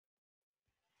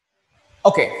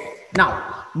Okay,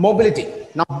 now mobility.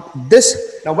 Now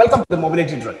welcome to the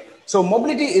mobility drill. So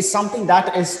mobility is something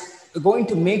that is going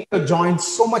to make your joints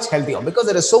so much healthier because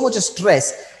there is so much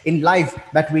stress in life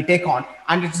that we take on,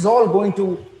 and it is all going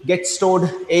to get stored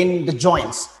in the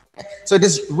joints. So it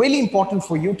is really important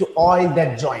for you to oil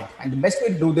that joint, and the best way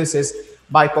to do this is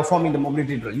by performing the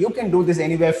mobility drill. You can do this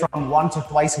anywhere from once or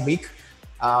twice a week.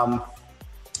 Um,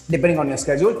 Depending on your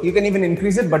schedule. You can even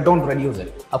increase it, but don't reduce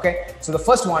it. Okay, so the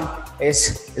first one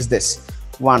is this: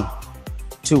 1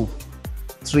 2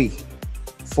 3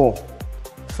 4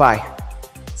 5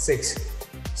 6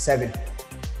 7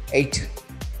 8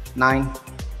 9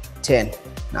 10.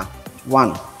 Now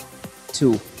 1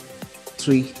 2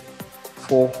 3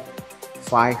 4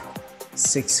 5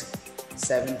 6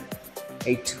 7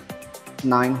 8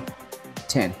 9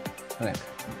 10. Okay.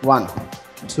 1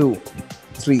 2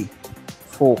 3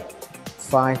 4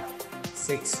 5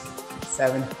 6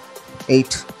 7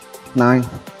 8 9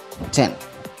 10.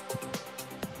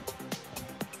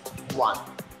 1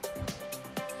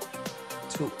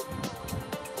 2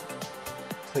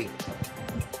 3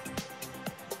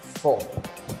 4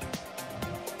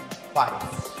 5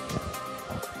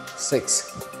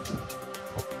 6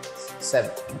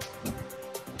 7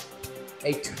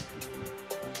 8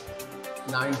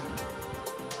 9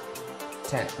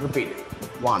 10. Repeat.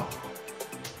 1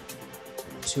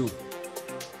 2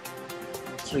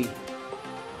 3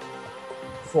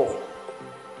 4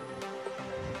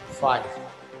 5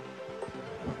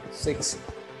 6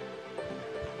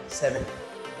 7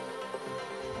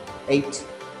 8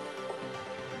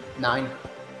 9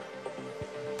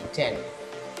 10.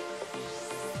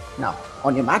 Now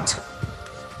on your mat.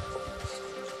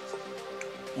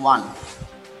 1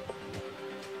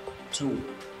 2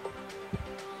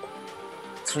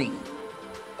 3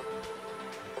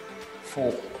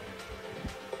 4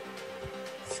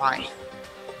 5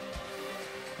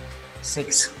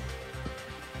 6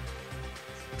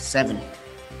 7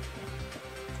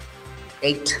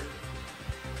 8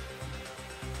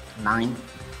 9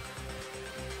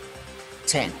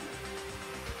 10.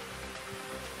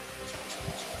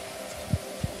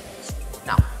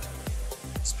 Now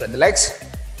spread the legs.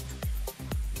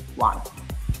 1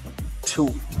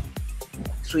 2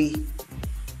 3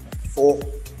 4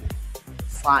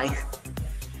 5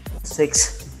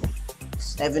 6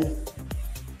 7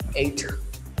 8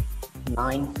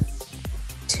 9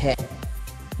 10.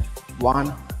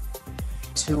 1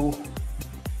 2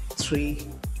 3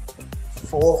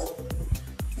 4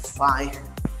 5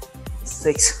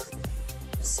 6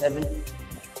 7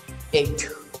 8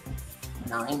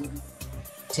 9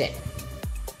 10.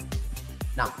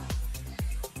 Now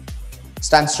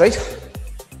stand straight.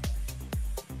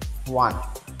 1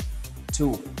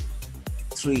 2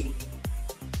 3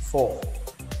 4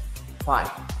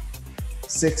 5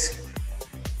 6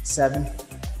 7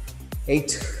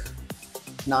 8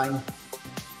 9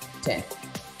 10.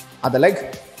 Other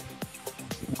leg.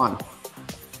 1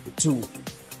 2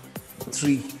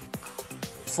 3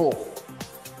 4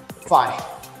 5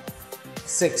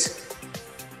 6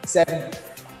 7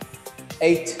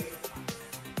 8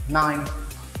 9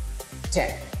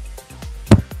 10.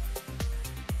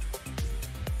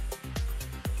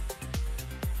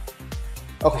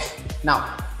 Okay,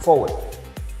 now forward.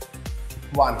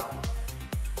 1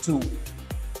 2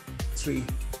 3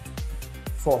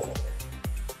 4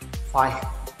 5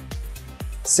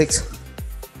 6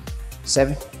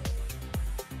 7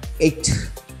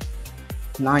 8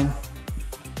 9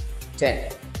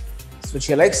 10. Switch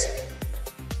your legs.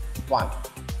 1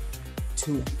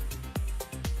 2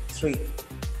 3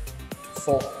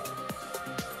 4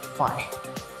 5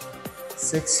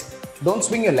 6. Don't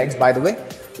swing your legs, by the way.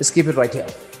 Just keep it right here.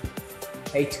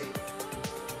 8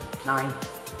 9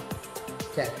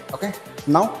 10. Okay,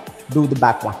 now do the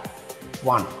back one.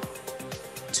 1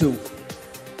 2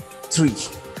 3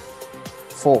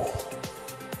 4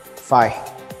 5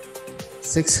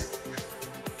 6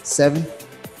 7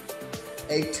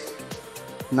 8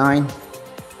 9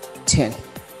 10.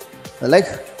 The leg.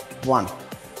 1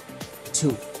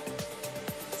 2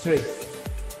 3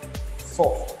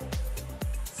 4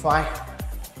 5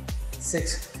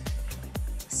 6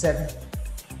 7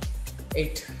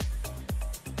 8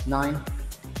 9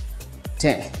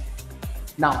 10.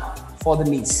 Now for the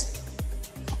knees.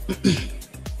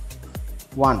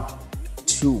 1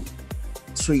 2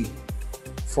 3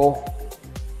 4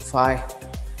 5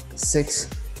 6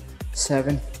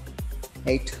 7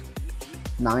 8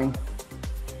 9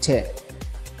 10.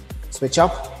 Switch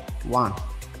up. 1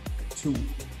 2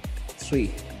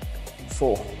 3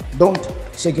 4. Don't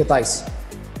shake your thighs.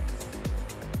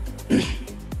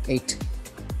 8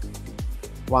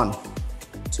 1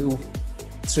 2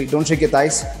 3. Don't shake your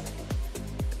thighs.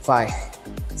 5,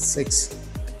 6,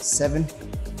 7,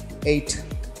 8,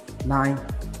 9,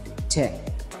 10.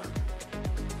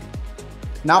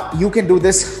 Now you can do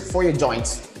this for your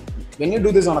joints. When you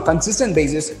do this on a consistent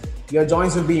basis, your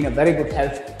joints will be in a very good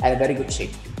health and a very good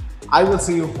shape. I will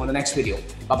see you on the next video.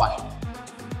 Bye-bye.